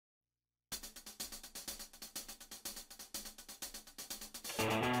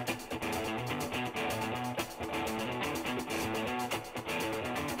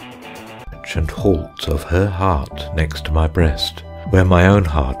touch and halt of her heart next to my breast, where my own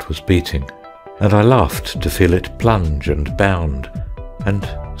heart was beating, and I laughed to feel it plunge and bound, and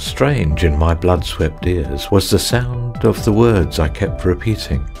strange in my blood-swept ears was the sound of the words I kept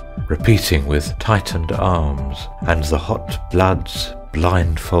repeating with tightened arms and the hot blood's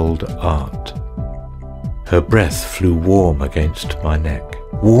blindfold art. Her breath flew warm against my neck,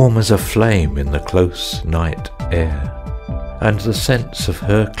 warm as a flame in the close night air, and the sense of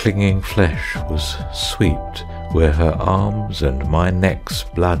her clinging flesh was sweet where her arms and my neck's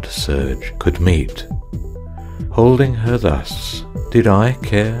blood surge could meet. Holding her thus, did I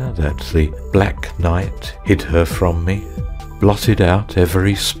care that the black night hid her from me, blotted out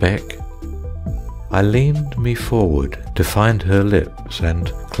every speck? I leaned me forward to find her lips and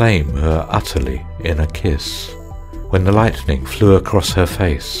claim her utterly in a kiss, when the lightning flew across her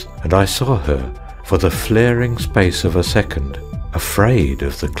face, and I saw her, for the flaring space of a second, afraid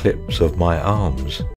of the clips of my arms.